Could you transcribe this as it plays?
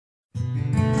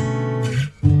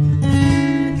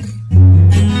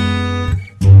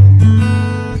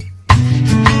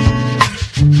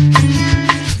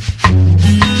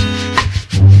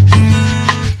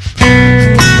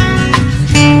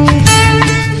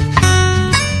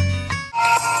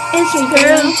It's your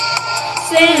girl,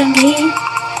 Sammy,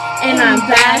 and I'm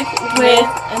back with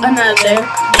another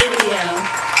video.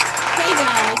 Hey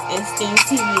guys, it's Stan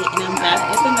TV, and I'm back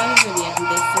with another video.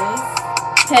 And this is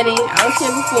Penny. I was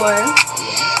here before.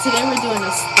 Yeah. Today we're doing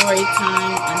a story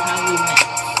time on how we met.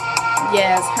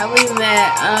 Yes, how we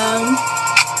met.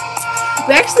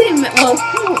 We actually met. Well,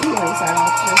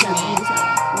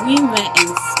 we met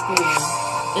in school.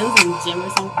 It was in gym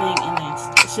or something, and then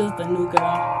she was the new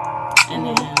girl, and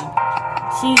then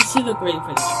she looked really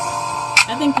pretty.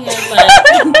 I think he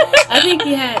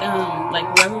had like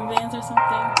rubber bands or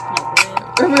something. Like red.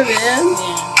 Rubber bands?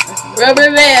 Yeah. Rubber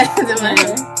bands in my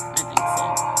hair. I think so.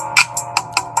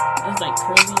 It was like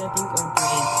curly, I think, or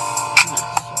braids. I'm not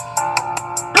sure.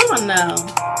 I don't know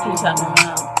what you're talking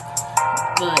about.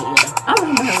 But yeah. I don't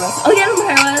know my hair was. Oh yeah, I know my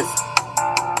hair was.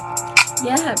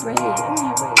 Yeah, I had braids.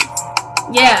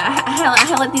 Yeah, I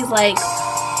had like these like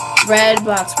red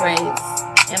box braids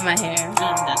in my hair.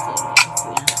 That's what it was,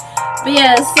 yeah. But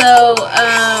yeah, so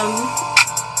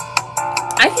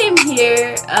I came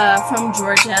here from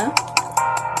Georgia.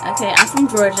 Okay, I'm from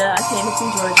Georgia. I came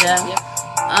from Georgia. Yep.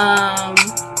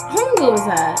 How long ago was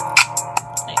that?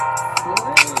 Like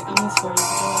almost 4 years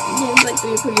ago. Yeah, it was like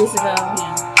 3 or 4 years ago.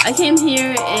 Yeah. I came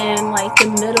here in like the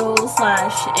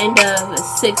middle/end of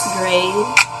 6th grade.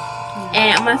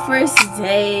 And my first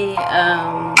day,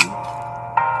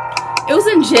 it was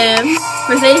in gym.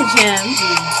 First day of gym.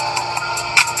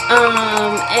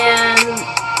 And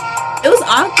it was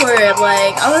awkward.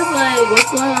 Like, I was like, what's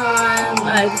going on?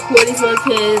 Like, who are these little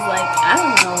kids? Like, I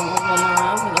don't know what's going on.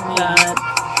 I was like, oh my god.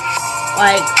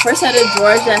 Like, first out of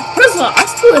Georgia. First of all, our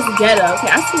school is ghetto.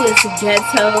 Okay, our school is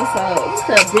ghetto, so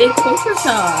it's a big culture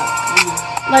shock.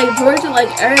 Like, Georgia,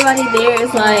 like, everybody there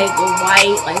is, like,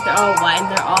 white. Like, they're all white,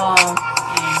 and they're all,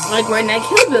 like, redneck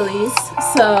hillbillies.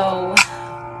 So,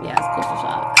 yeah, it's culture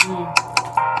shock.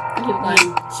 Keep going. I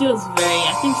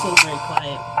think she was very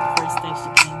quiet the first day she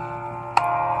came.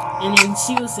 And then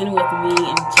she was sitting with me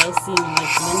and Chelsea and,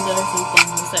 like, Linda or something.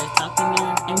 We started talking to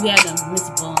her, and we had a Miss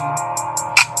Bowen.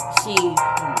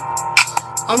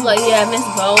 I'm like, yeah, Miss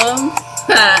Bowen.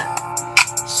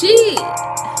 she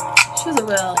was a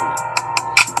real,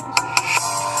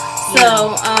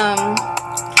 So,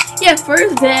 yeah,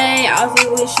 first day, I was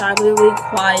really shy, really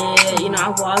quiet. You know, I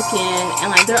walk in,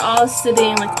 and, like, they're all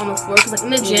sitting, like, on the floor. Because, like, in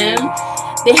the gym,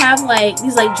 they have, like,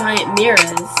 these, like, giant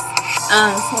mirrors.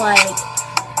 So, like,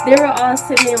 they were all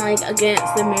sitting, like,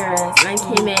 against the mirrors. And I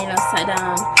came in, you know, sat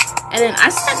down. And then I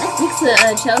sat next to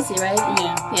Chelsea, right?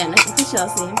 Yeah, next to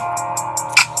Chelsea.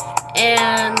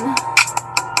 And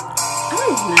I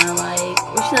don't know, like,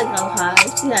 was she, like, oh, hi?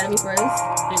 She had me first.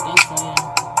 I think so, yeah.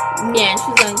 Yeah, and she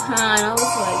was like, hi, and I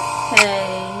was like,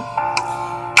 hey.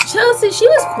 Chelsea, she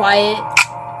was quiet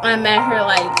when I met her.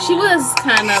 Like, she was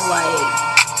kind of, like,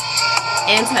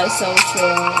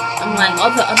 antisocial. And, like,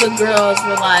 all the other girls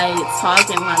were, like,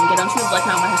 talking, like, you know, she was, like,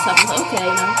 kind of by herself. I was like, okay,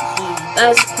 you know,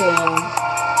 that's cool.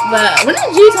 But when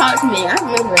did you talk to me? I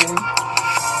remember.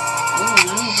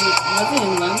 Was it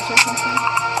in lunch or something?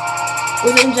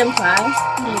 Was it in gym class?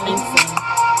 I think so.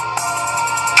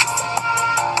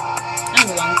 That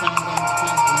was a long time ago.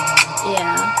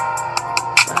 Yeah.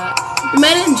 But we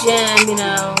met in gym, you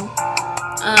know.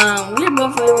 We were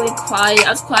both really quiet. I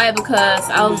was quiet because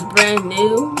I was brand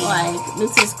new. Like, new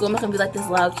to school, I'm not gonna be like this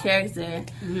loud character.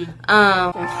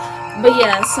 But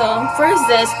yeah, so first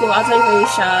day of school, I was very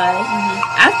shy.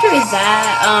 After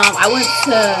that, I went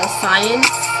to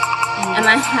science, and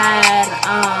I had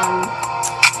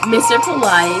Mr.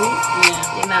 Polite.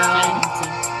 You know.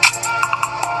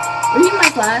 Were you in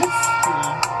my class?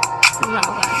 No. You were not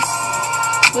in my class.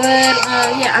 But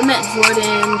yeah, I met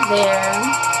Jordan there.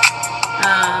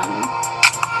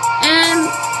 And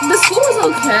the school was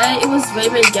okay. It was very,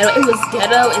 very ghetto. It was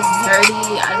ghetto. It's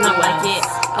dirty. I did not like it.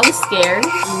 I was scared.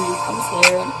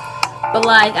 But,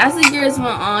 like, as the years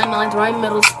went on, like, during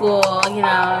middle school, you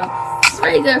know, she's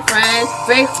very good friends,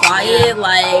 very quiet.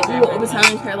 Like, we were always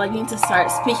telling her, like, you need to start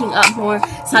speaking up more,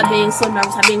 stop being so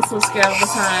nervous, stop being so scared all the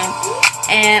time.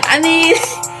 And, I mean,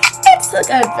 it took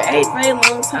a very, very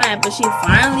long time, but she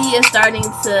finally is starting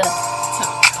to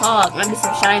talk. I'm not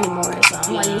so shy anymore, so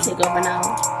I'm letting you take over now.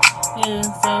 Yeah,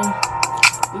 so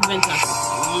we've been talking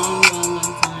for a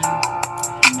long time.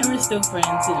 And we're still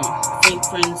friends, you know. Fake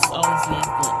friends always leave,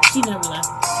 but she never left.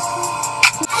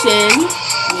 Shin.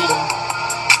 Yeah.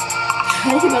 How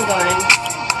do you keep on going?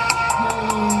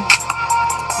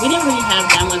 We didn't really have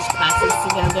that much classes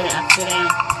together after that.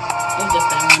 It was just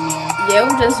that 1 year. Yeah, it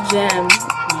was just gym.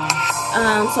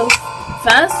 So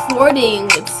fast forwarding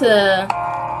to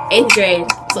 8th grade.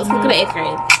 So let's look at 8th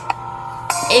grade.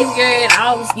 8th grade,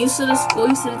 I was used to the school,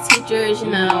 used to the teachers,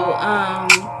 you know.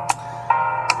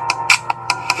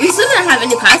 We still didn't have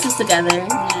any classes together.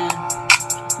 Yeah.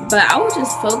 But I would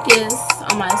just focus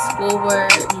on my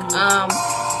schoolwork.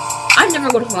 I never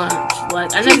go to lunch.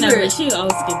 Like, She would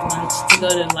always skip lunch to go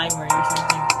to the library or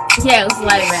something. Yeah, it was the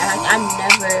library. I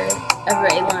never ever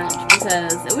ate lunch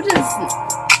because it was just.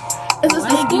 It's just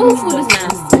the school food is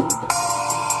nasty.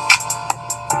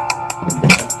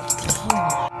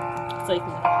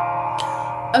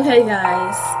 Okay,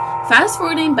 guys. Fast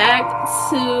forwarding to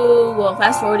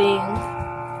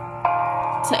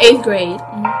 8th grade.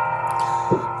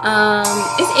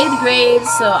 It's 8th grade,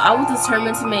 so I was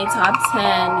determined to make top 10.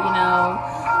 You know.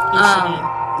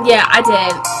 Yeah, I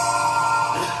did.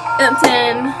 Top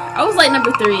 10. I was like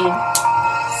number 3,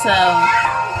 so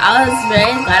I was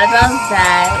very glad about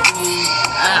that.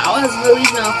 I was really,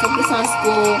 you know, focused on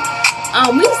school.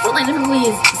 We still like never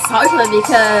really saw each other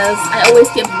because I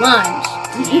always skipped lunch.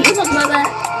 You talk about that?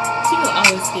 She would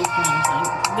always skip lunch.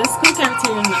 Like, the school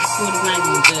cafeteria food is not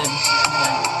even good.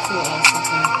 Like, she would always skip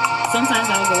lunch. Sometimes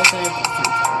I would go with her, but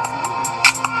sometimes.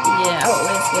 Yeah, I would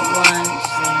always skip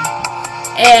lunch.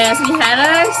 And so we had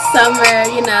our summer,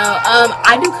 you know.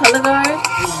 I do color guard.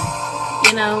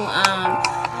 You know,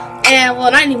 and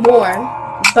well, not anymore,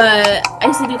 but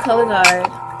I used to do color guard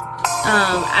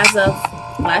as of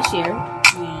last year.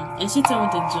 Yeah, and she told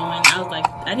me to join. I was like,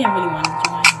 I didn't really want to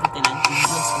join, but then I joined.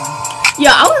 It was fun.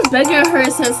 Yeah, I was begging her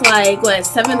since like what,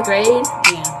 7th grade.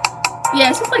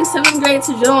 Yeah, since like 7th grade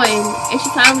to join, and she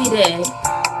finally did.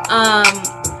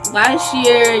 Last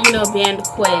year, you know, band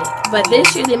quit, but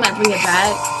this year they might bring it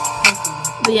back.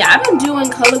 But yeah, I've been doing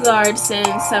color guard since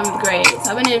 7th grade.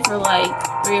 So I've been in it for like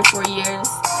 3 or 4 years.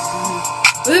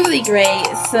 Really great.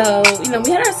 So, you know,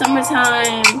 we had our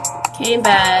summertime, came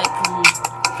back,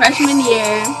 freshman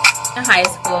year in high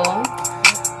school.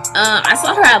 I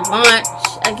saw her at lunch,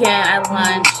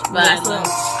 but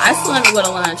I still never go to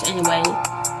lunch anyway.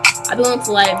 I be going to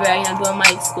the library, you know, doing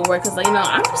my schoolwork, because, like, you know,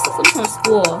 I'm just focused on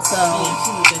school, so. Yeah,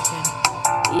 she's a good kid.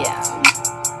 Yeah.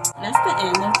 That's the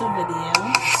end of the video.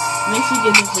 Make sure you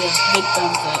give this video a big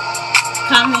thumbs up.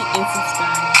 Comment and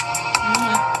subscribe.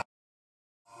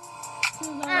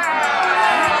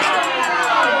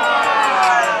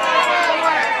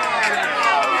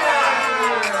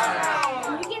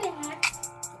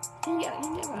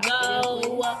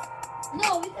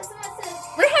 No, because someone said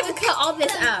We're gonna have to cut all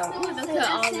this out. We're gonna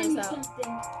cut all this out.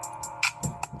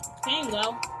 There you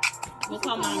go. We'll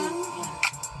call mine.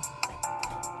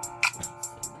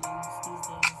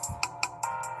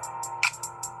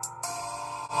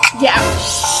 Yeah.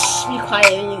 Shh, be quiet.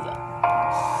 There you go.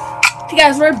 Okay,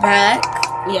 guys, we're back.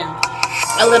 Yeah.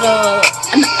 A little.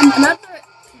 Another.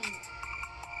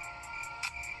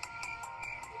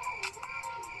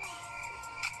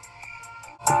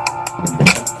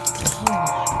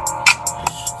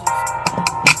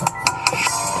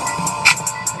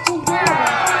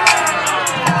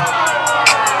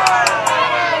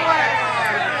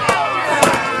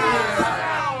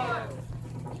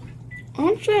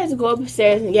 I'm trying to go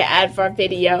upstairs and get ad for our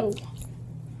video.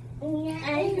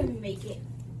 I can remake it.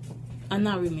 I'm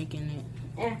not remaking it.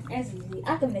 Yeah, that's easy.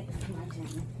 I can make it for my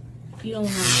channel. You don't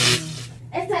have to.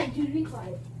 It's like, dude, be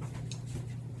quiet.